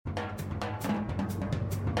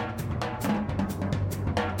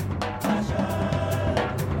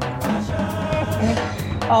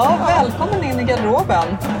Ja, välkommen in i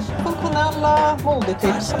garderoben. Funktionella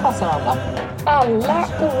modetips passar alla. Alla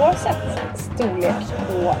oavsett storlek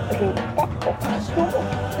på rumpa och plånbok.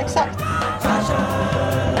 Exakt.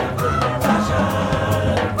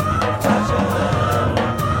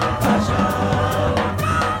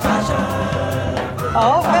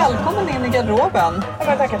 Ja, välkommen in i garderoben. Ja,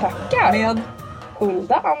 men tackar. Med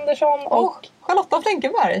Hulda Andersson och Charlotta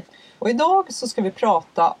Frankenberg. Och idag så ska vi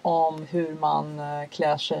prata om hur man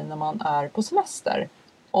klär sig när man är på semester.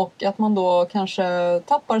 Och att man då kanske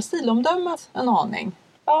tappar stilomdömet en aning.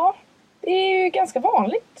 Ja, det är ju ganska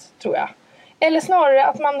vanligt tror jag. Eller snarare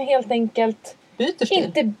att man helt enkelt byter stil.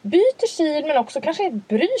 Inte byter stil men också kanske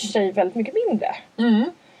bryr sig väldigt mycket mindre.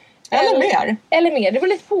 Mm. Eller mer. Eller mer, det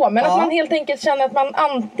beror lite på. Men att man helt enkelt känner att man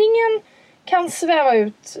antingen kan sväva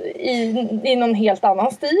ut i någon helt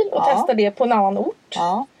annan stil och testa det på en annan ort.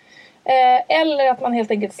 Ja. Eller att man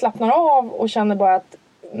helt enkelt slappnar av och känner bara att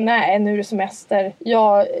nej, nu är det semester.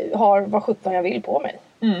 Jag har vad 17 jag vill på mig.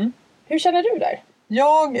 Mm. Hur känner du där?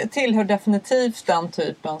 Jag tillhör definitivt den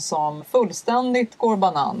typen som fullständigt går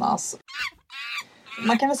bananas.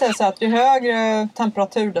 Man kan väl säga så att ju högre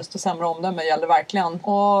temperatur desto sämre omdöme gäller verkligen.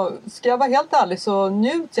 Och ska jag vara helt ärlig så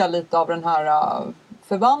njuter jag lite av den här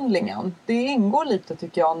förvandlingen. Det ingår lite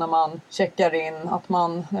tycker jag när man checkar in att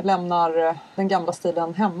man lämnar den gamla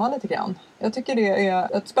stilen hemma lite grann. Jag tycker det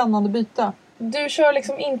är ett spännande byte. Du kör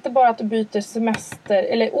liksom inte bara att du byter semester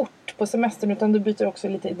eller ort på semestern utan du byter också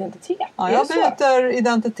lite identitet. Ja, jag byter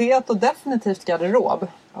identitet och definitivt garderob.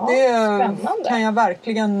 Ja, det spännande. Kan jag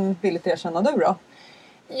verkligen villigt erkänna. Du då?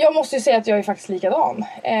 Jag måste ju säga att jag är faktiskt likadan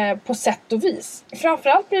på sätt och vis.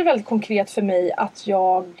 Framförallt blir det väldigt konkret för mig att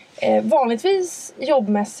jag vanligtvis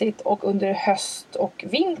jobbmässigt och under höst och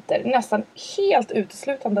vinter nästan helt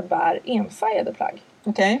uteslutande bär enfärgade plagg.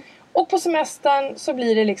 Okej. Och på semestern så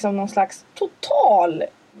blir det liksom någon slags total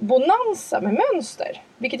bonanza med mönster.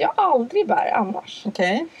 Vilket jag aldrig bär annars.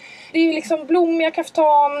 Okej. Det är ju liksom blommiga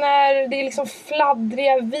kaftaner, det är liksom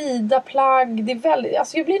fladdriga, vida plagg. Det är väldigt,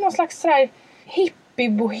 alltså jag blir någon slags sådär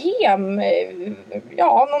hippie-bohem.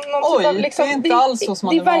 Ja, någon Oj, liksom, det är inte alls så som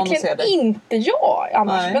man är van att se det. Det är verkligen inte jag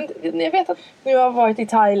annars. Nej. Men jag vet att nu har jag varit i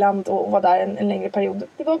Thailand och var där en längre period.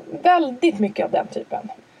 Det var väldigt mycket av den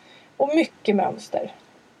typen. Och mycket mönster.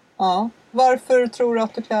 Ja. Varför tror du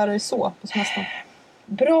att du klär dig så på semestern?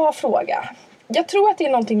 Bra fråga. Jag tror att det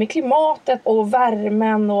är någonting med klimatet och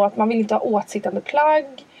värmen och att man vill inte ha åtsittande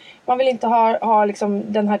plagg. Man vill inte ha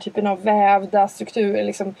liksom den här typen av vävda strukturer,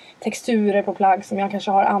 liksom texturer på plagg som jag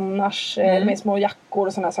kanske har annars med små jackor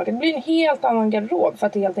och sådana saker. Det blir en helt annan garderob för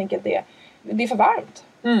att det helt enkelt det är för varmt.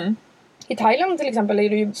 Mm. I Thailand till exempel är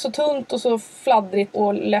det ju så tunt och så fladdrigt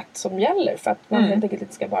och lätt som gäller för att man helt enkelt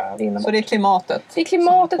inte ska bara rinna bort. Så det är klimatet? Det är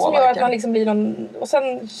klimatet som gör att man liksom blir någon... Och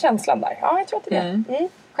sen känslan där. Ja, jag tror att det är det. Mm.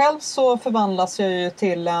 Själv så förvandlas jag ju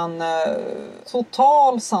till en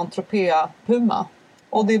total Saint-Tropez-puma.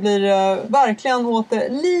 Och det blir verkligen åt det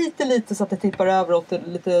lite så att det tippar över åt det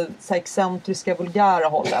lite så excentriska, vulgära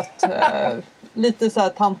hållet. Lite så här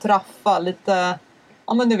tantraffa, lite...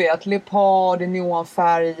 Ja men du vet, leopard i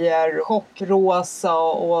neonfärger, chockrosa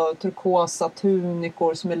och turkosa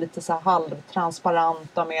tunikor som är lite så här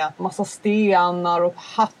halvtransparenta med massa stenar och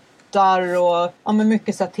hattar och ja men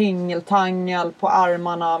mycket så här tingeltangel på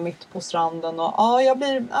armarna mitt på stranden. Och ja, jag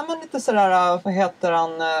blir lite sådär, vad heter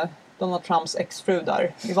han, Donald Trumps exfru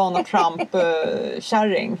där, Ivana Trump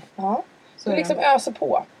kärring. Ja, så du liksom öser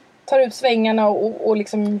på, tar ut svängarna och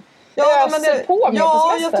liksom... Ja,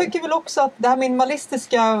 jag tycker väl också att det här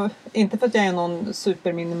minimalistiska, inte för att jag är någon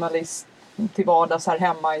superminimalist till vardags här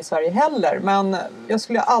hemma i Sverige heller, men jag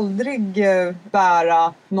skulle aldrig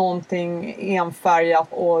bära någonting enfärgat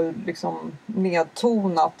och liksom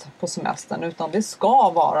nedtonat på semestern, utan det ska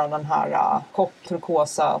vara den här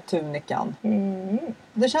kock-turkosa tunikan.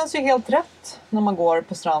 Det känns ju helt rätt när man går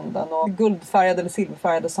på stranden och guldfärgade eller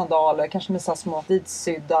silverfärgade sandaler, kanske med så små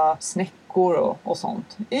vitsydda snäckor och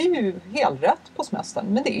sånt. Det är ju helt rätt på semestern,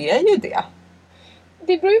 men det är ju det.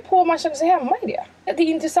 Det beror ju på om man känner sig hemma i det. Det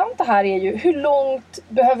intressanta här är ju hur långt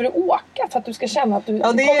behöver du åka för att du ska känna att du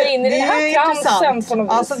kommer in i den här transen på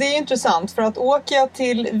något vis. Alltså det är intressant för att åka jag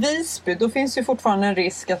till Visby då finns ju fortfarande en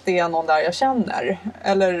risk att det är någon där jag känner.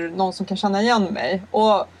 Eller någon som kan känna igen mig.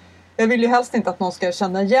 Och jag vill ju helst inte att någon ska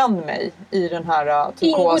känna igen mig i den här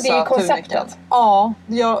turkosa tunikan. Ja,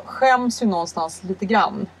 jag skäms ju någonstans lite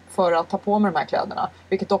grann för att ta på mig de här kläderna.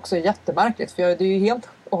 Vilket också är jättemärkligt för det är ju helt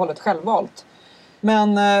och hållet självvalt.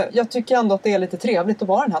 Men jag tycker ändå att det är lite trevligt att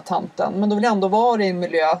vara den här tanten. Men då vill jag ändå vara i en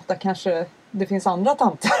miljö där kanske det finns andra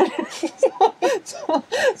tanter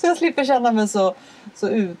så jag slipper känna mig så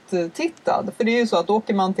uttittad. För det är ju så att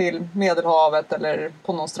åker man till Medelhavet eller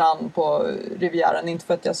på någon strand på Rivieran, inte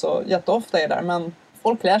för att jag så jätteofta är där, men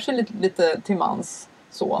folk klär sig lite till mans.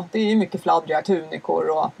 Så. Det är ju mycket fladdriga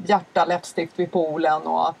tunikor och hjärta läppstift vid poolen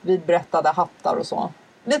och vidbrättade hattar och så.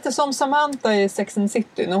 Lite som Samantha i Sex and the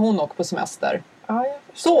City när hon åker på semester. Ja,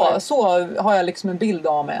 så har jag liksom en bild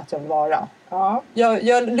av mig att jag vill vara. Ja.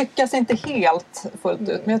 Jag lyckas inte helt fullt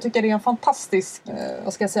ut, men jag tycker det är en fantastisk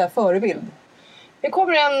förebild. Det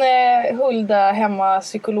kommer en Hulda hemma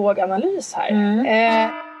psykologanalys här.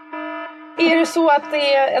 Är det så att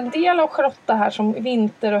det är en del av Charlotta här som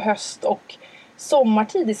vinter och höst och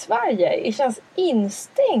sommartid i Sverige känns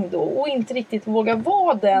instängd då och inte riktigt vågar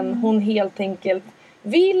vara den hon helt enkelt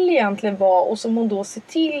vill egentligen vara, och som hon då ser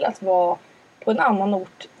till att vara på en annan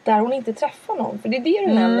ort där hon inte träffar någon. För det är det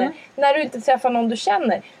du nämner. När du inte träffar någon du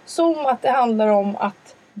känner. Som att det handlar om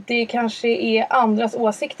att det kanske är andras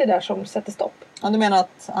åsikter där som sätter stopp. Ja, du menar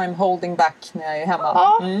att I'm holding back när jag är hemma?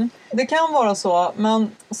 Ja. Det kan vara så,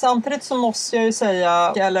 men samtidigt så måste jag ju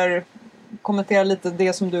säga, eller kommentera lite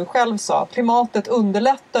det som du själv sa. Klimatet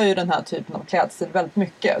underlättar ju den här typen av klädstil väldigt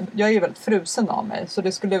mycket. Jag är ju väldigt frusen av mig, så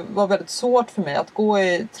det skulle vara väldigt svårt för mig att gå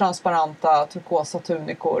i transparenta turkosa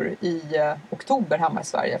tunikor i oktober hemma i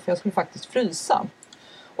Sverige, för jag skulle faktiskt frysa.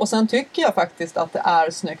 Och sen tycker jag faktiskt att det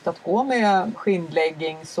är snyggt att gå med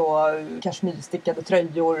skinnleggings och kashmirstickade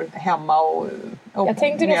tröjor hemma. Och jag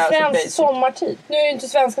tänkte nog främst sommartid. Nu är ju inte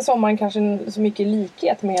svenska sommaren kanske så mycket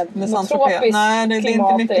likhet med något tropiskt. Nej, det är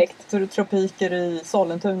inte mycket tropiker i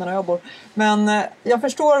Sollentuna där jag bor. Men jag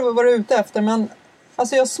förstår vad du är ute efter. Men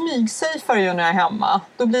alltså jag smygsafar ju när jag är hemma.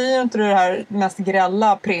 Då blir ju inte det här mest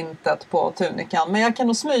grälla printet på tunikan. Men jag kan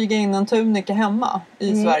nog smyga in en tunika hemma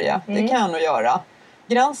i Sverige. Det kan jag nog göra.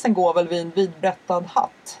 Gränsen går väl vid en vidbrättad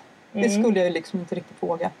hatt. Det skulle jag ju liksom inte riktigt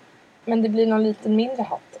våga. Men det blir någon liten mindre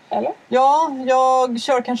hatt, eller? Ja, jag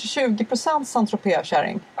kör kanske 20%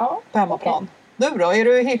 Saint-Tropez-kärring på hemmaplan. Okay. Du då? Är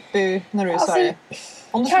du hippie när du är i Sverige?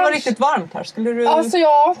 Om det skulle vara riktigt varmt här, skulle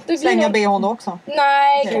du slänga BH:n då också?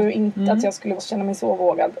 Nej, jag tror inte att jag skulle känna mig så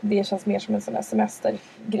vågad. Det känns mer som en sån här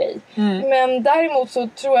semestergrej. Men däremot så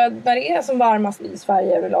tror jag när det är som varmast i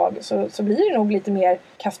Sverige överlag så blir det nog lite mer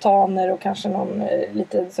kaftaner och kanske någon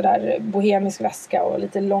lite sådär bohemisk väska och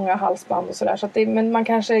lite långa halsband och sådär. Så att men man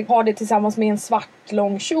kanske har det tillsammans med en svart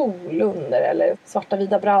lång kjol under eller svarta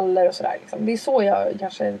vida brallor och sådär. Liksom. Det är så jag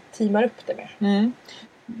kanske teamar upp det med.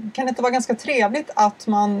 Kan det inte vara ganska trevligt att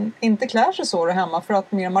man inte klär sig så där hemma för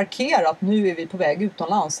att mer markera att nu är vi på väg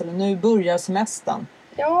utomlands eller nu börjar semestern?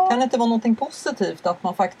 Ja. Kan det inte vara någonting positivt att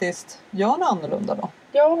man faktiskt gör något annorlunda då?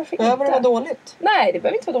 Ja, varför inte? Behöver det vara dåligt? Nej, det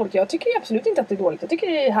behöver inte vara dåligt. Jag tycker absolut inte att det är dåligt. Jag tycker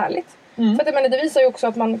det är härligt. För att det visar ju också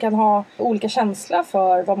att man kan ha olika känsla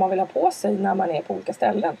för vad man vill ha på sig när man är på olika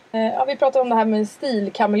ställen. Vi pratar om det här med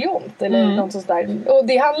stilkameleont eller något sånt där. Och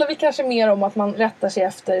det handlar väl kanske mer om att man rättar sig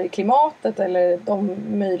efter klimatet eller de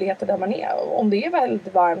möjligheter där man är. Om det är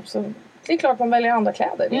väldigt varmt så det är klart man väljer andra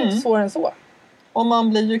kläder. Det är inte svårare än så. Och man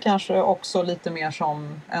blir ju kanske också lite mer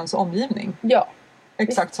som ens omgivning. Ja.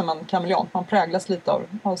 Exakt som en kameleont. Man präglas lite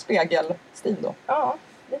av spegelstil då. Ja,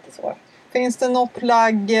 lite så. Finns det något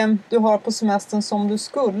plagg du har på semestern som du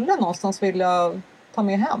skulle någonstans vilja ta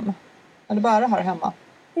med hem? Eller bära här hemma?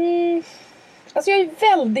 Alltså jag är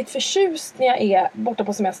väldigt förtjust när jag är borta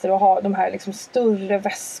på semester och har de här liksom större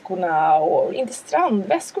väskorna och inte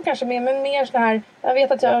strandväskor kanske men mer såna här. Jag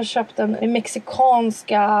vet att jag har köpt en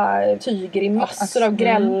mexikanska tyger i massor av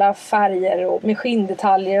grälla färger och med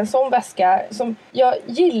skinndetaljer. En sån väska som jag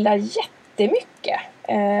gillar jättemycket.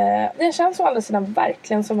 Den känns å andra sidan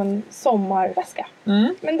verkligen som en sommarväska.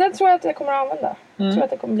 Men den tror jag att jag kommer att använda. Jag tror att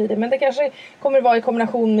det kommer bli det. Men det kanske kommer vara i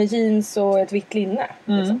kombination med jeans och ett vitt linne.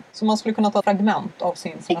 Liksom. Så man skulle kunna ta fragment av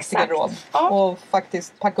sin semestergarderob och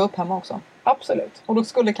faktiskt packa upp hemma också. Absolut. Och då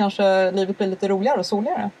skulle kanske livet bli lite roligare och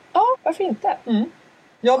soligare. Ja, varför inte?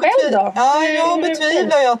 Jag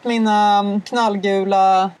betvivlar ju att mina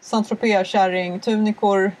knallgula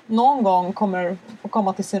Saint-Tropez-kärring-tunikor någon gång kommer få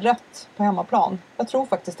komma till sin rätt på hemmaplan. Jag tror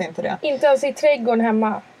faktiskt inte det. Inte ens i trädgården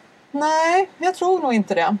hemma? Nej, jag tror nog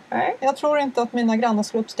inte det. Nej. Jag tror inte att mina grannar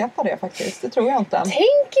skulle uppskatta det faktiskt. Det tror jag inte.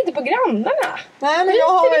 Tänk inte på grannarna! Nej, men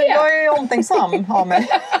jag är omtänksam av mig.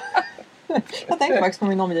 Jag tänker faktiskt på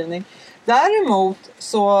min omgivning. Däremot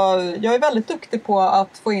så jag är väldigt duktig på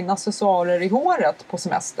att få in accessoarer i håret på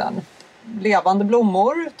semestern. Levande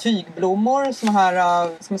blommor, tygblommor, såna här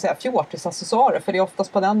ska man säga, fjortisaccessoarer. För det är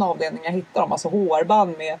oftast på den avdelningen jag hittar dem. Alltså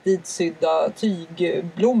hårband med vitsydda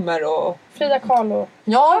tygblommor och... Frida Kahlo.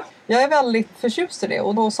 Ja, jag är väldigt förtjust i det.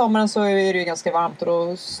 Och då sommaren så är det ju ganska varmt och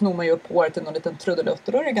då snor man ju upp håret i någon liten trudelutt.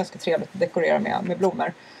 Och då är det ganska trevligt att dekorera med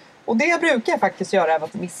blommor. Och det brukar jag faktiskt göra även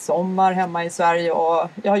midsommar hemma i Sverige, och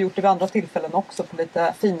jag har gjort det vid andra tillfällen också på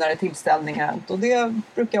lite finare tillställningar. Och det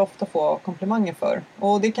brukar jag ofta få komplimanger för.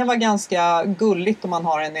 Och det kan vara ganska gulligt om man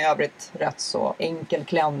har en i övrigt rätt så enkel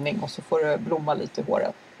klänning och så får det blomma lite i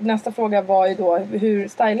håret. Nästa fråga var ju då, hur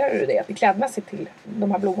stylar du det klädmässigt till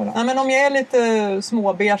de här blommorna? Ja, men om jag är lite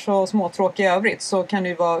småbeige och småtråkig i övrigt så kan det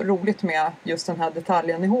ju vara roligt med just den här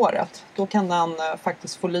detaljen i håret. Då kan den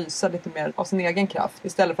faktiskt få lysa lite mer av sin egen kraft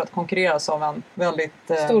istället för att konkurreras av en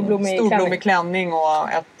väldigt storblommig klänning och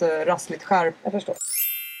ett rassligt skärp. Jag förstår.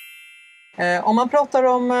 Om man pratar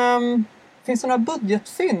om, finns det några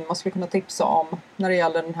budgetfynd man skulle kunna tipsa om när det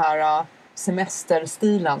gäller den här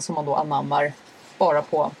semesterstilen som man då anammar bara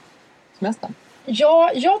på semestern?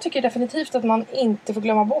 Ja, jag tycker definitivt att man inte får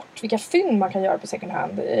glömma bort vilka fynd man kan göra på second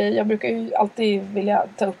hand. Jag brukar ju alltid vilja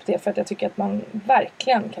ta upp det för att jag tycker att man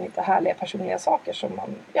verkligen kan hitta härliga personliga saker som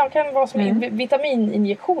man kan vara som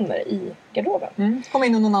vitamininjektioner i garderoben. Kom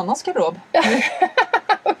in i någon annans garderob.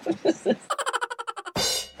 Precis.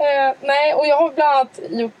 Nej, och jag har bland annat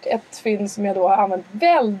gjort ett fynd som jag då har använt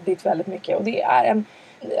väldigt, väldigt mycket, och det är en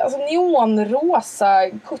neonrosa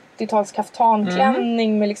 70-tals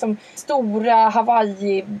kaftanklänning med liksom stora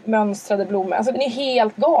Hawaii-mönstrade blommor. Alltså den är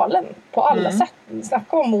helt galen på alla sätt.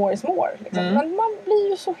 Snacka om more is more. Liksom. Men man blir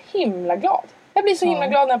ju så himla glad. Jag blir så himla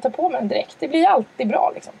glad när jag tar på mig den direkt. Det blir alltid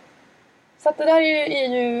bra liksom. Så att det där är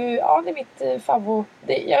ju ja, det är mitt favorit.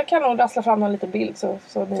 Jag kan nog rassla fram en liten bild så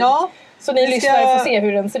ni lyssnare får se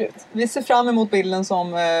hur den ser ut. Vi ser fram emot bilden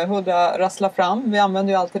som Hudda rasslar fram. Vi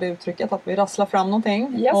använder ju alltid det uttrycket att vi rasslar fram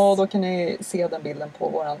någonting. Yes. Och då kan ni se den bilden på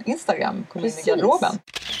vår Instagram. Kom in i garderoben.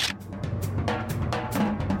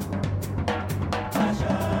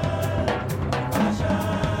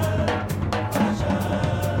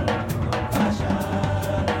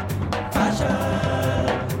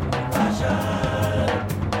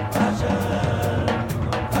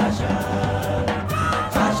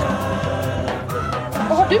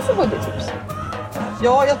 Vad har du för budgettips?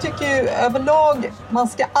 Ja, jag tycker ju överlag man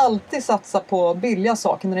ska alltid satsa på billiga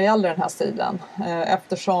saker när det gäller den här stilen.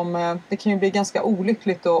 Eftersom det kan ju bli ganska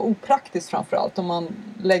olyckligt och opraktiskt framförallt om man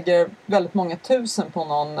lägger väldigt många tusen på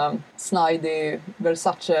någon snidey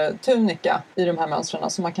Versace-tunika i de här mönstren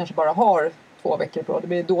som man kanske bara har 2 veckor på. Det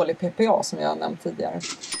blir dålig PPA som jag nämnt tidigare.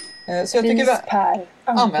 Så jag tycker per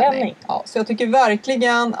användning. Ja, så jag tycker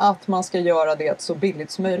verkligen att man ska göra det så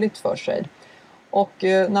billigt som möjligt för sig. Och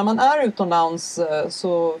när man är utomlands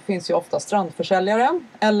så finns ju ofta strandförsäljare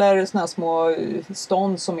eller såna här små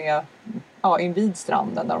stånd som är invid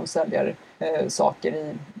stranden där de säljer saker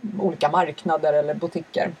i olika marknader eller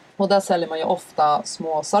butiker. Och där säljer man ju ofta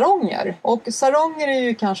små saronger. Och saronger är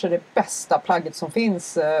ju kanske det bästa plagget som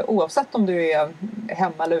finns oavsett om du är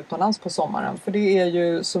hemma eller utomlands på sommaren. För det är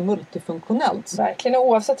ju så multifunktionellt. Verkligen, och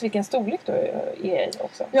oavsett vilken storlek du är i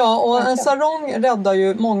också. Ja, och verkligen. En sarong räddar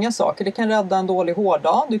ju många saker. Det kan rädda en dålig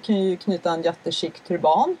hårdag. Du kan ju knyta en jättechic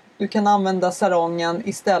turban. Du kan använda sarongen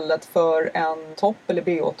istället för en topp eller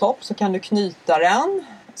bh-topp. Så kan du knyta den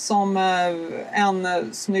som en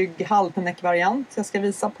snygg halvnäck-variant. Jag ska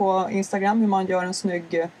visa på Instagram hur man gör en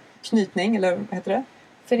snygg knytning, eller vad heter det?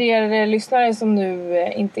 För er lyssnare som nu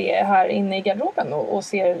inte är här inne i garderoben och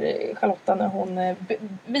ser Charlotta när hon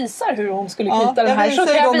visar hur hon skulle knyta den här. Så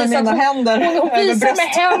kan jag visa med händer. Hon visar med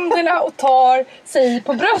händerna och tar sig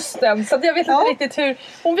på brösten. Så att jag vet inte riktigt hur.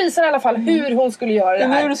 Hon visar i alla fall hur hon skulle göra det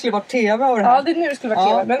här. Det är nu det skulle vara tv av det här. Ja, det är nu det skulle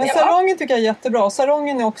vara tv. Men sarongen tycker jag är jättebra.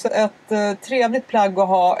 Sarongen är också ett trevligt plagg att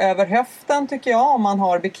ha över höften tycker jag. Om man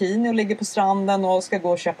har bikini och ligger på stranden och ska gå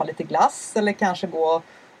och köpa lite glass. Eller kanske gå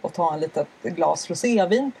och ta en litet glas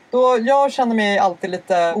rosévin. Då jag känner mig alltid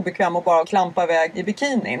lite obekväm och bara klampa iväg i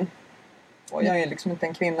bikinin. Och jag är liksom inte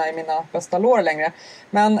en kvinna i mina bästa lår längre.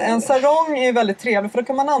 Men en sarong är väldigt trevlig för då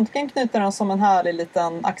kan man antingen knyta den som en härlig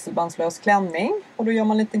liten axelbandslös klänning. Och då gör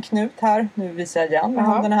man en liten knut här. Nu visar jag igen med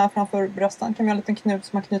händerna här framför bröstan. Kan man göra en liten knut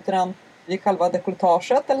som man knyter den i själva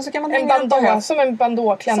dekolletaget. Eller så kan man hänga bandå, som en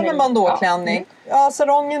bandåklänning. Som en bandåklänning. Ja,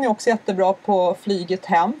 sarongen är också jättebra på flyget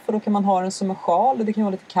hem. För då kan man ha den som en sjal och det kan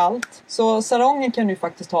vara lite kallt. Så sarongen kan du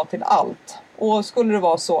faktiskt ha till allt. Och skulle det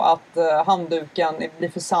vara så att handduken blir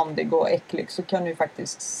för sandig och äcklig så kan du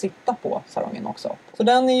faktiskt sitta på sarongen också. Så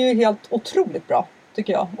den är ju helt otroligt bra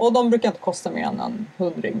tycker jag. Och de brukar inte kosta mer än en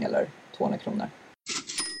 100 eller 200 kronor.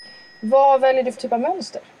 Vad väljer du för typ av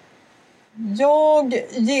mönster? Jag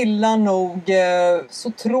gillar nog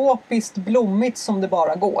så tropiskt blommigt som det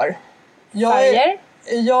bara går. Färger?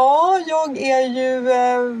 Jag är ju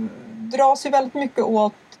dras ju väldigt mycket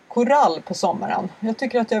åt korall på sommaren. Jag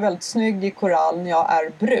tycker att jag är väldigt snygg i korall när jag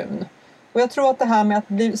är brun. Och jag tror att det här med att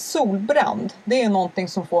bli solbränd, det är någonting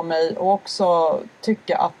som får mig att också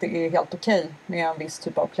tycka att det är helt okej med en viss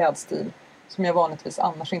typ av klädstil som jag vanligtvis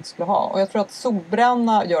annars inte skulle ha. Och jag tror att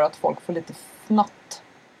solbränna gör att folk får lite fnatt.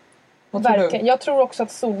 Verkligen. Jag tror också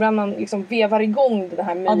att solbrännan liksom vevar igång den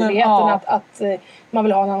här möjligheten att man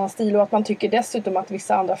vill ha en annan stil och att man tycker dessutom att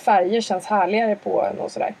vissa andra färger känns härligare på en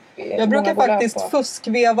och sådär. Jag brukar faktiskt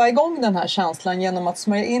fuskveva igång den här känslan genom att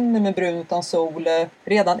smörja in mig med brun utan sol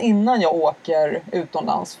redan innan jag åker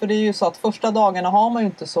utomlands. För det är ju så att första dagarna har man ju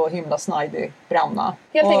inte så himla snajdig bränna.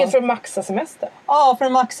 Helt enkelt för att maxa semester. Ja, för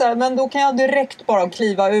att maxa. Men då kan jag direkt bara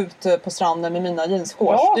kliva ut på stranden med mina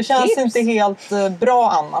jeansshorts. Det känns inte helt bra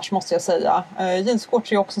annars, måste jag säga.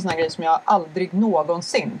 Jeansshorts är också en sån här grej som jag aldrig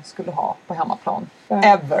någonsin skulle ha på hemmaplan.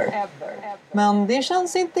 Ever. Men det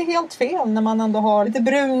känns inte helt fel när man ändå har lite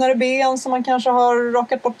brunare ben som man kanske har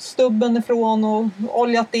rakat bort stubben ifrån och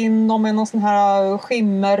oljat in dem med någon sån här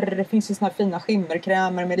skimmer. Det finns ju såna här fina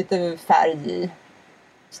skimmerkrämer med lite färg i.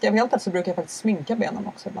 Ska jag vara helt rätt så brukar jag faktiskt sminka benen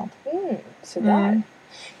också ibland. Sådär.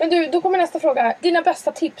 Men du, då kommer nästa fråga. Dina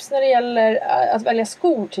bästa tips när det gäller att välja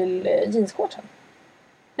skor till jeansshortsen?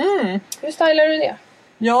 Hur stylar du det?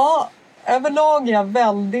 Ja, överlag är jag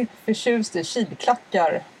väldigt förtjust i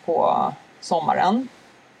kilklackar på sommaren.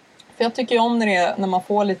 För jag tycker om när man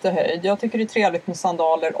får lite höjd. Jag tycker det är trevligt med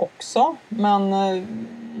sandaler också. Men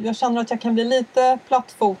jag känner att jag kan bli lite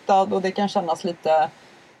plattfotad och det kan kännas lite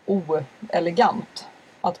oelegant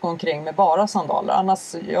att gå omkring med bara sandaler.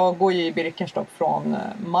 Annars, jag går ju i Birkenstock från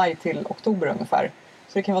maj till oktober ungefär.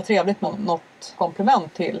 Så det kan vara trevligt med något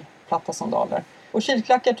komplement till platta sandaler. Och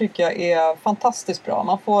kilklackar tycker jag är fantastiskt bra.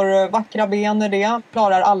 Man får vackra ben i det.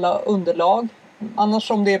 Klarar alla underlag.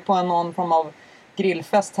 Annars om det är på någon form av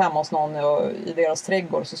grillfest hemma hos någon i deras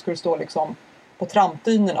trädgård så ska du stå liksom på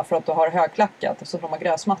trampdynorna för att du har högklackat. Eftersom de har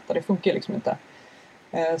gräsmatta. Det funkar liksom inte.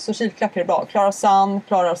 Så kilklackar är bra. Klarar sand,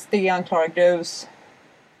 klarar sten, klarar grus.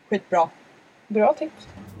 Skitbra. Bra tips.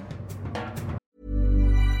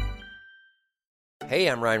 Hey,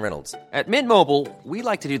 I'm Ryan Reynolds. At Mint Mobile,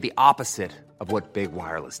 we like to do the opposite of what Big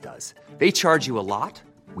Wireless does. They charge you a lot,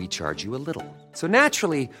 we charge you a little. So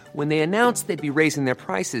naturally, when they announced they'd be raising their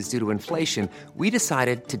prices due to inflation, we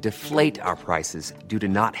decided to deflate our prices due to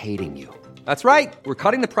not hating you. That's right. We're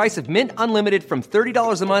cutting the price of Mint Unlimited from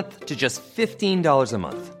 $30 a month to just $15 a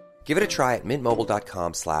month. Give it a try at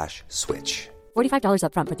mintmobile.com/switch. $45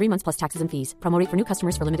 up front for 3 months plus taxes and fees. Promo rate for new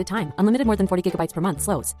customers for limited time. Unlimited more than 40 gigabytes per month.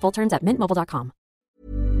 Slows full terms at mintmobile.com.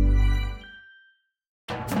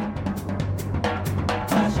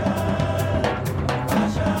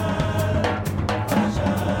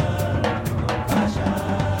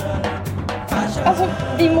 Alltså,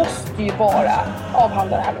 vi måste ju bara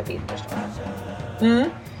avhandla det här med Birkenstock.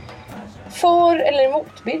 För eller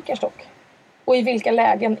emot Birkenstock? Och i vilka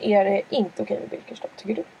lägen är det inte okej med Birkenstock,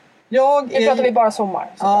 tycker du? Nu pratar vi bara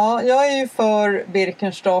sommar. Ja, jag är ju för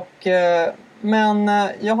Birkenstock. Men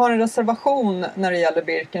jag har en reservation när det gäller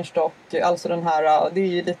Birkenstock. Alltså den här, det är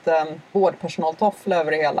ju lite vårdpersonaltoffla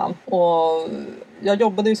över det hela. Och jag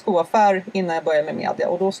jobbade i skoaffär innan jag började med media.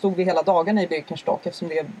 Och då stod vi hela dagarna i Birkenstock eftersom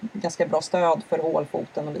det är ganska bra stöd för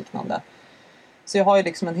hålfoten och liknande. Så jag har ju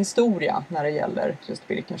liksom en historia när det gäller just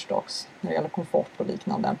Birkenstocks, när det gäller komfort och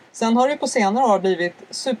liknande. Sen har det ju på senare år blivit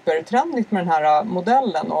supertrendigt med den här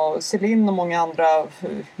modellen. Och Celine och många andra,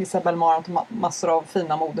 Isabelle Marant och massor av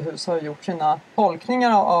fina modehus har gjort sina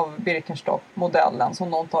tolkningar av Birkenstock-modellen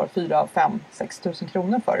som de tar 4, 5, 6 000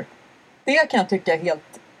 kronor för. Det kan jag tycka är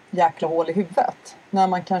helt jäkla hål i huvudet. När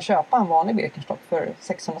man kan köpa en vanlig Birkenstock för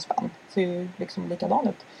 600 spänn. Så är ju liksom likadan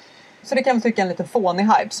ut. Så det kan jag tycka är en liten fånig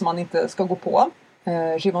hype som man inte ska gå på.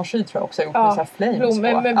 Givenchy tror jag också har gjort med så här flames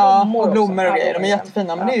med blommor och blommor och grejer. De är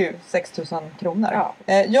jättefina men det är ju 6 000 kronor.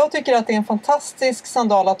 Jag tycker att det är en fantastisk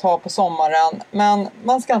sandal att ha på sommaren. Men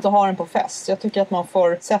man ska inte ha den på fest. Jag tycker att man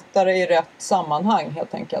får sätta det i rätt sammanhang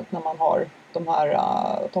helt enkelt. När man har de här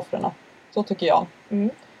tofflorna. Så tycker jag.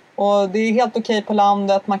 Och det är helt okej på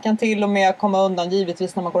landet. Man kan till och med komma undan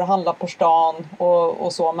givetvis när man går och handlar på stan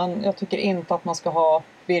och så. Men jag tycker inte att man ska ha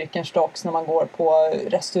Birkenstocks när man går på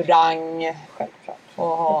restaurang. Självklart. Och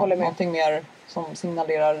ha någonting mer som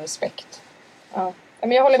signalerar respekt. Ja.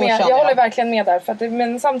 Men jag håller med. Jag håller verkligen med där. För att,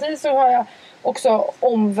 men samtidigt så har jag också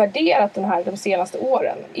omvärderat den här de senaste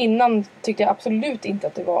åren. Innan tyckte jag absolut inte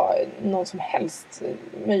att det var någon som helst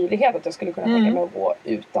möjlighet att jag skulle kunna tänka mig att gå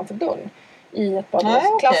utanför dörren. I ett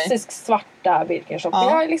par klassiskt svarta Birkenstock.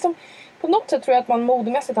 Jag liksom, på något sätt tror jag att man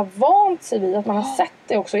modemässigt har vant sig vid att man har sett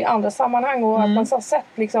det också i andra sammanhang och att man har sett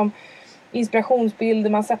liksom inspirationsbilder,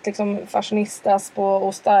 man sett liksom fashionistas på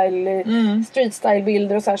och style, street style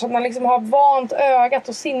bilder och så här, så att man liksom har vant ögat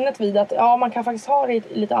och sinnet vid att ja, man kan faktiskt ha det i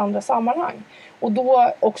lite andra sammanhang. Och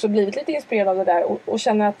då också blivit lite inspirerad av det där och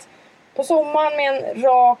känner att på sommaren med en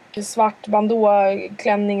rak svart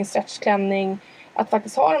bandå-klänning, stretchklänning, att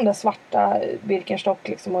faktiskt ha de där svarta Birkenstock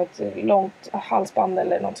liksom, och ett långt halsband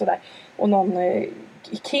eller något sådär. Och någon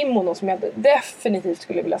kimono som jag definitivt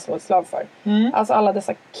skulle vilja slå ett slag för. Alltså alla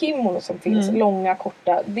dessa kimono som finns, långa,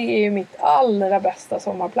 korta. Det är ju mitt allra bästa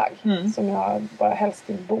sommarplagg. Som jag bara helst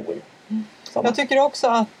vill bo i. Jag tycker också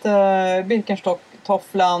att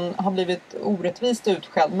Birkenstock-tofflan har blivit orättvist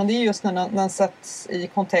utskälld. Men det är just när den sätts i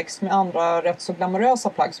kontext med andra rätt så glamorösa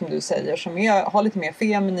plagg som du säger. Som har lite mer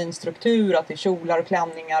feminin struktur, att det är kjolar och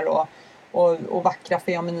klänningar och vackra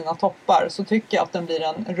feminina toppar. Så tycker jag att den blir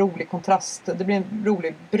en rolig kontrast. Det blir en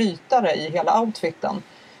rolig brytare i hela outfiten.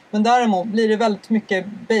 Men däremot blir det väldigt mycket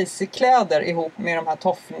basic-kläder ihop med de här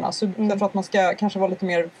tofflorna. Så därför att man ska kanske vara lite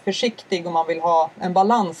mer försiktig om man vill ha en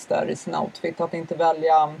balans där i sin outfit. Att inte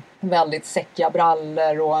välja väldigt säckiga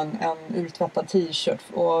brallor och en urtvättad t-shirt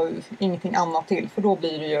och ingenting annat till. För då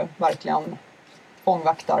blir det ju verkligen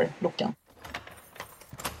fångvaktar-looken.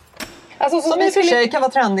 Alltså, som i och för sig kan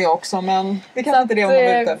vara trendig också, men det kan inte det man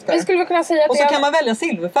är ute efter. Vi skulle kunna säga att och så kan man välja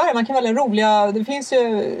silverfärg, man kan välja det finns ju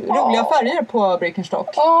roliga färger på Birkenstock.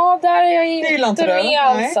 Ja, där är jag inte med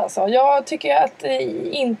alls. Nej. Alltså. Jag tycker att det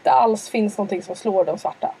inte alls finns någonting som slår de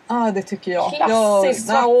svarta. Det tycker jag. Klassiskt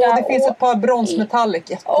svarta. Det finns ett par bronsmetallic,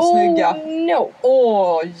 jättesnygga.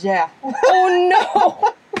 Yeah. No!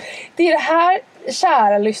 Det är det här,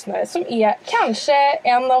 kära lyssnare, som är kanske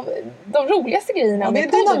en av de roligaste grejerna. Det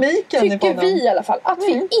är dynamiken tycker vi i alla fall. Att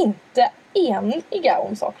vi inte är eniga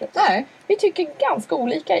om saker. Nej. Vi tycker ganska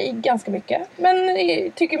olika i ganska mycket. Men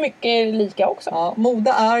tycker mycket lika också. Ja,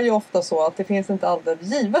 mode är ju ofta så att det finns inte alltid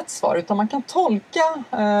givet svar. Utan man kan tolka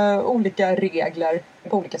olika regler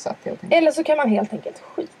på olika sätt helt enkelt. Eller så kan man helt enkelt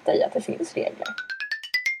skita i att det finns regler.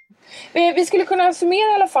 Vi skulle kunna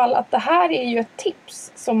summera i alla fall att det här är ju ett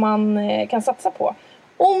tips som man kan satsa på.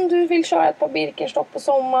 Om du vill köra ett par Birkenstock på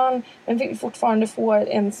sommaren men vill fortfarande få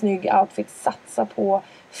en snygg outfit, satsa på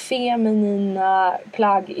feminina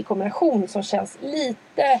plagg i kombination som känns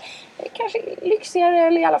lite kanske lyxigare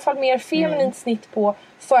eller i alla fall mer feminint snitt på,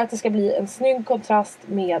 för att det ska bli en snygg kontrast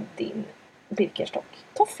med din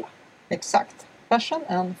Birkenstock-toffla. Exakt. Fashion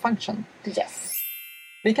and function. Yes.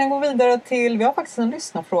 Vi kan gå vidare till, vi har faktiskt en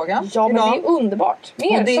lyssnarfråga. Ja, men idag. det är underbart.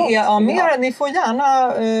 Ni får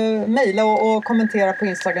gärna mejla och kommentera på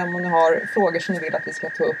Instagram om ni har frågor som ni vill att vi ska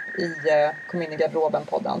ta upp i Kom in i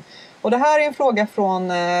garderoben-podden. Och det här är en fråga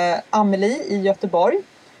från Amelie i Göteborg.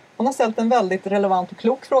 Hon har ställt en väldigt relevant och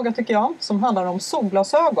klok fråga tycker jag, som handlar om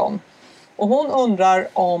solglasögon. Och hon undrar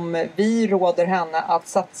om vi råder henne att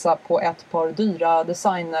satsa på ett par dyra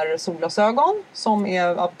designer-solglasögon som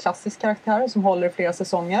är av klassisk karaktär, som håller flera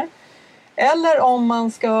säsonger. Eller om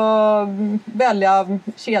man ska välja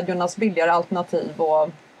kedjornas billigare alternativ och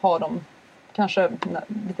ha dem kanske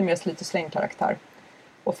lite mer slit- och släng-karaktär.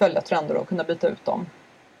 Och följa trender och kunna byta ut dem.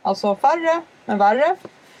 Alltså färre men värre.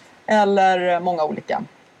 Eller många olika.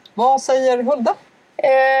 Vad säger Hulda?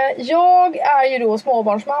 Jag är ju då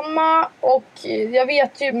småbarnsmamma och jag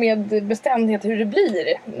vet ju med bestämdhet hur det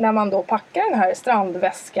blir när man då packar den här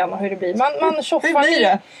strandväskan och hur det blir.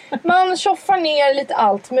 Man tjoffar ner lite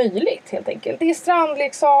allt möjligt helt enkelt. Det är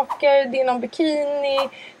strandleksaker, det är någon bikini,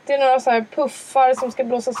 det är några så här puffar som ska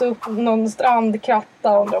blåsas upp, någon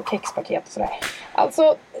strandkratta och kexpaket och sådär.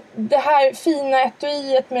 Alltså det här fina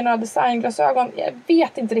etuiet med några designglasögon, jag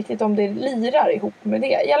vet inte riktigt om det lirar ihop med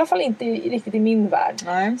det. I alla fall inte riktigt i min värld.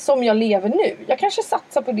 Nej. Som jag lever nu. Jag kanske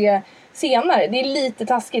satsar på det senare. Det är lite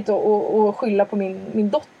taskigt att skylla på min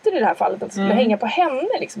dotter i det här fallet. Att det skulle hänga på henne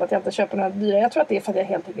liksom, att jag inte köper några dyra. Jag tror att det är för att jag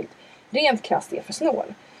helt enkelt rent krasst är för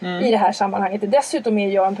snål i det här sammanhanget. Dessutom är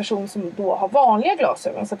jag en person som då har vanliga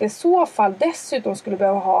glasögon. Så att i så fall dessutom skulle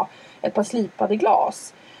behöva ha ett par slipade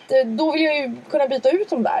glas. Då vill jag ju kunna byta ut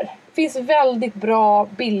dem där. Det finns väldigt bra,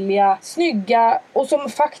 billiga, snygga och som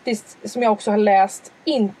faktiskt, som jag också har läst,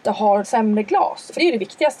 inte har sämre glas. För det är ju det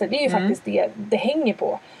viktigaste. Det är ju faktiskt det hänger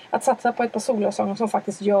på. Att satsa på ett par solglasögon som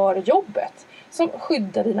faktiskt gör jobbet. Som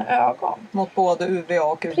skyddar dina ögon. Mot både UVA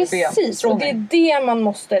och UVB. Precis, och det är det man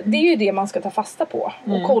måste, det är ju det man ska ta fasta på.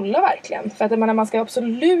 Och kolla verkligen. För att man ska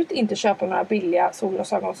absolut inte köpa några billiga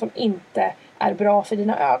solglasögon som inte är bra för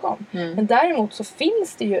dina ögon. Men däremot så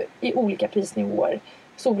finns det ju i olika prisnivåer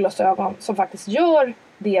solglasögon som faktiskt gör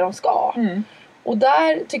det de ska. Och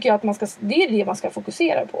där tycker jag att det är det man ska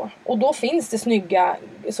fokusera på. Och då finns det snygga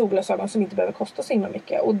solglasögon som inte behöver kosta så himla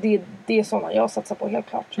mycket. Och det är sådana jag satsar på helt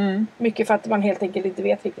klart. Mycket för att man helt enkelt inte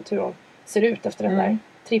vet riktigt hur de ser ut efter den där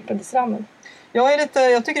trippen till stranden. Jag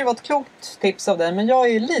tycker det var ett klokt tips av dig, men jag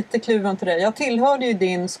är lite kluven till dig. Jag tillhörde ju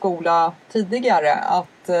din skola tidigare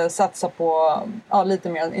att satsa på lite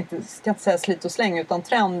mer, ska inte säga slit och släng, utan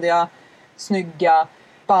trendiga, snygga,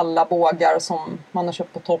 balla bågar som man har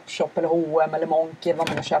köpt på Topshop eller H&M eller Monki eller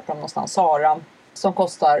vad man köper dem någonstans, Zara, som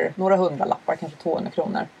kostar några 100-lappar, kanske 200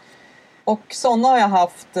 kronor. Och sådana har jag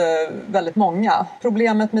haft väldigt många.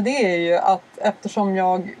 Problemet med det är ju att eftersom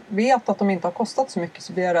jag vet att de inte har kostat så mycket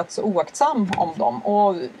så blir jag rätt så oaktsam om dem.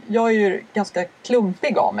 Och jag är ju ganska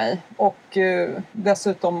klumpig av mig och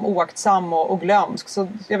dessutom oaktsam och glömsk. Så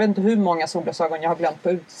jag vet inte hur många solglasögon jag har glömt på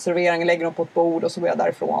utservering, lägger dem på ett bord och så går jag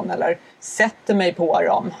därifrån. Eller sätter mig på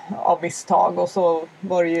dem av misstag och så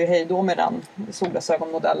var det ju hej då med den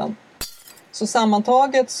solglasögonmodellen. Så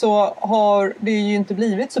sammantaget så har det ju inte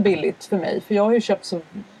blivit så billigt för mig. För jag har ju köpt så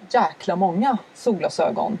jäkla många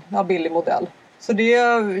solglasögon av billig modell. Så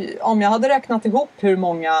om jag hade räknat ihop hur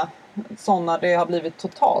många sådana det har blivit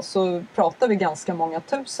totalt så pratar vi ganska många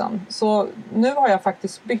tusen. Så nu har jag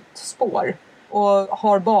faktiskt bytt spår och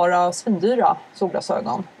har bara svindyra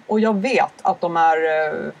solglasögon. Och jag vet att de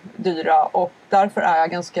är dyra och därför är jag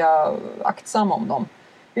ganska aktsam om dem.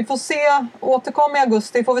 Vi får se, återkom i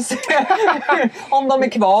augusti får vi se om de är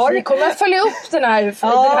kvar. Vi kommer att följa upp den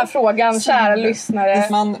här frågan, kära lyssnare.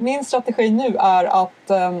 Men min strategi nu är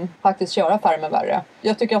att faktiskt köra färre med värre.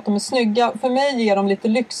 Jag tycker att de är snygga. För mig ger de lite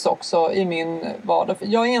lyx också i min vardag.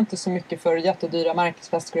 Jag är inte så mycket för jättedyra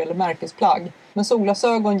märkesväskor eller märkesplagg. Men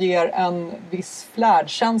solglasögon ger en viss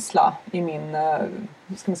flärdkänsla i min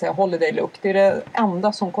ska man säga, holiday look. Det är det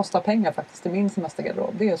enda som kostar pengar faktiskt i min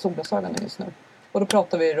semestergarderob. Det är solglasögonen just nu. Och då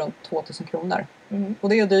pratar vi runt 2000 kronor. Och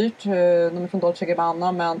det är dyrt. De är från Dolce &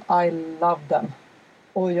 Gabbana, men I love them.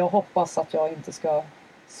 Och jag hoppas att jag inte ska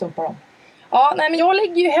sumpa dem. Ja, nej, men jag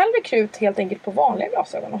lägger ju hellre krut helt enkelt på vanliga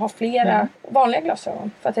glasögon. Och har flera vanliga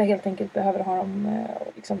glasögon. För att jag helt enkelt behöver ha dem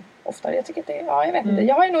liksom oftare. Jag tycker att jag vet inte.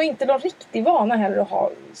 Jag har ju nog inte någon riktig vana heller att ha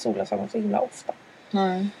solglasögon så himla ofta.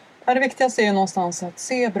 Nej. Det viktigaste är ju någonstans att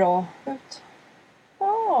se bra ut.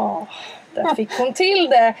 Ja, där fick hon till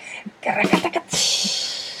det.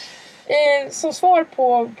 Som svar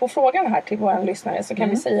på frågan här till våra lyssnare så kan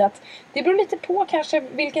vi säga att det beror lite på kanske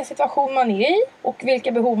vilken situation man är i och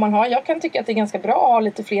vilka behov man har. Jag kan tycka att det är ganska bra att ha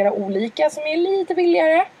lite flera olika som är lite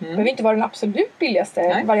billigare. Det behöver inte vara den absolut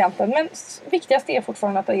billigaste varianten, men viktigast är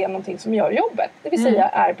fortfarande att det är någonting som gör jobbet. Det vill säga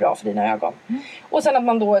är bra för dina ögon. Och sen att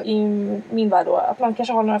man då, i min värld då, att man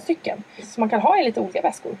kanske har några stycken som man kan ha i lite olika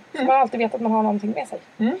väskor. Så man alltid vet att man har någonting med sig.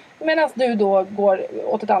 Medan du då går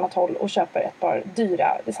åt ett annat håll och köper ett par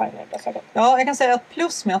dyra designerglasögon. Ja, jag kan säga att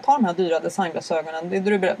plus med att ha de här dyra designglasögonen, det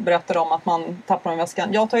du berättade om att man tappar dem i väskan.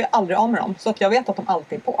 Jag tar ju aldrig av med dem så att jag vet att de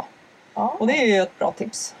alltid är på. Ja. Och det är ju ett bra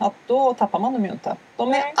tips. Att då tappar man dem ju inte.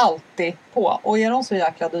 De är alltid på. Och är de så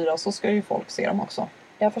jäkla dyra så ska ju folk se dem också.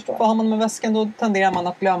 Jag förstår. För har man med väskan då tenderar man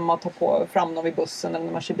att glömma att ta fram dem i bussen eller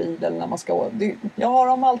när man kör bil eller när man ska. Jag har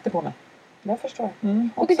dem alltid på mig. Jag förstår.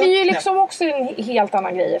 Och det blir ju liksom också en helt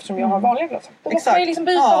annan grej eftersom jag har vanliga glasögon. Då måste man ju liksom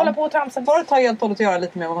byta och hålla på och tramsa. Svaret har helt och hållet att göra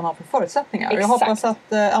lite med vad man har för förutsättningar. Exakt. Jag hoppas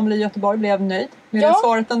att Amelie Göteborg blev nöjd med det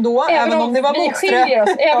svaret ändå. Även om det var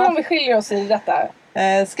även om vi skiljer oss i detta.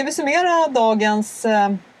 Ska vi summera dagens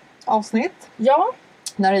avsnitt? Ja.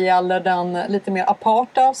 När det gäller den lite mer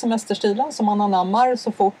aparta semesterstilen som man anammar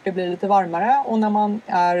så fort det blir lite varmare och när man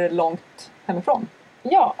är långt hemifrån.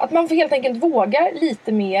 Ja, att man helt enkelt vågar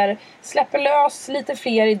lite mer, släpper lös lite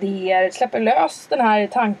fler idéer, släpper lös den här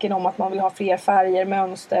tanken om att man vill ha fler färger,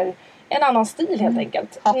 mönster, en annan stil helt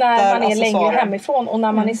enkelt. Hattar, när man är längre hemifrån och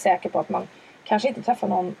när man är säker på att man kanske inte träffar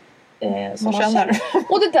någon som man känner.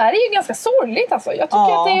 Och det där är ju ganska sorgligt alltså. Jag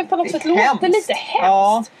tycker att det är på något sätt låter lite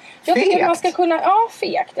hemskt. Jag tycker att man ska kunna,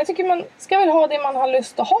 fegt. Jag tycker man ska väl ha det man har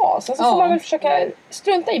lust att ha. Sen så får man väl försöka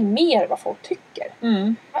strunta i mer vad folk tycker.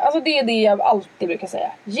 Alltså det är det jag alltid brukar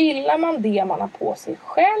säga. Gillar man det man har på sig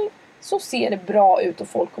själv så ser det bra ut och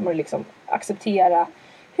folk kommer liksom acceptera.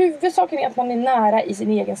 Huvudsaken är att man är nära i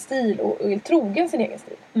sin egen stil och är trogen sin egen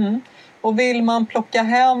stil. Och vill man plocka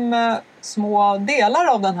hem små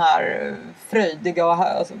delar av den här fröjdiga och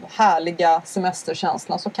härliga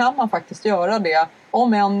semesterkänslan så kan man faktiskt göra det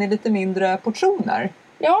om än i lite mindre portioner.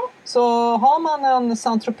 Ja. Så har man en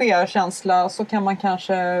Saint-Tropez-känsla så kan man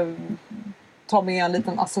kanske ta med en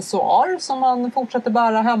liten accessoar som man fortsätter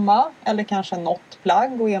bära hemma. Eller kanske något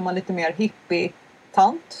plagg och är man lite mer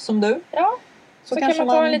hippie-tant som du. Ja, så kan man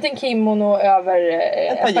ta en liten kimono över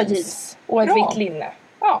ett par jeans och ett vitt linne.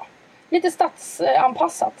 Ja. Lite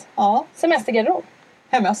stadsanpassat. Ja. Semestergarderob.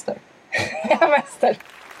 Hemester. Hemester.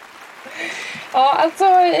 Ja, alltså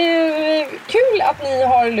kul att ni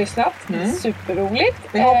har lyssnat. Superroligt.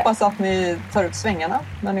 Vi hoppas att ni tar ut svängarna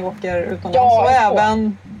när ni åker utomlands. Ja, och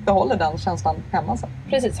även behåller den känslan hemma sen.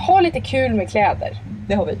 Precis, ha lite kul med kläder.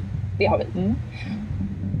 Det har vi.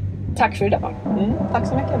 Tack för idag. Tack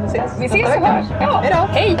så mycket, vi ses. Vi ses så här. Ja. Hej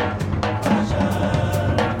då. Hej.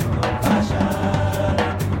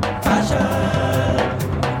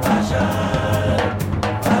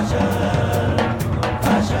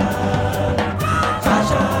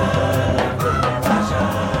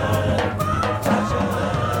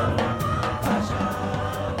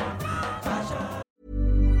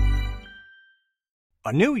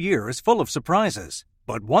 A new year is full of surprises,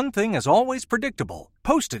 but one thing is always predictable.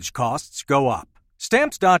 Postage costs go up.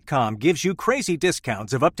 Stamps.com gives you crazy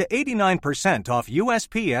discounts of up to 89% off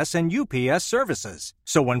USPS and UPS services.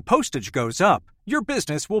 So when postage goes up, your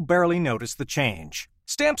business will barely notice the change.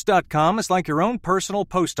 Stamps.com is like your own personal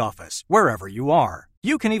post office, wherever you are.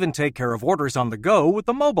 You can even take care of orders on the go with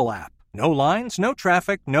the mobile app. No lines, no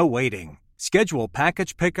traffic, no waiting. Schedule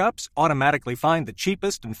package pickups, automatically find the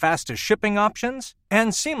cheapest and fastest shipping options,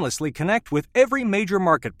 and seamlessly connect with every major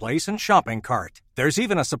marketplace and shopping cart. There's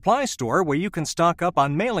even a supply store where you can stock up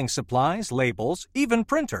on mailing supplies, labels, even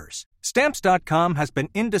printers. Stamps.com has been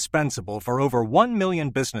indispensable for over 1 million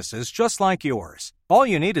businesses just like yours. All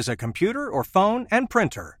you need is a computer or phone and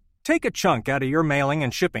printer. Take a chunk out of your mailing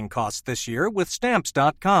and shipping costs this year with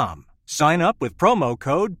Stamps.com. Sign up with promo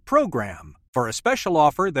code PROGRAM for a special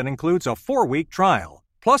offer that includes a 4-week trial,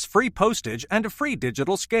 plus free postage and a free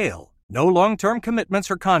digital scale. No long-term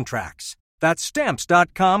commitments or contracts. That's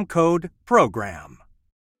Stamps.com code PROGRAM.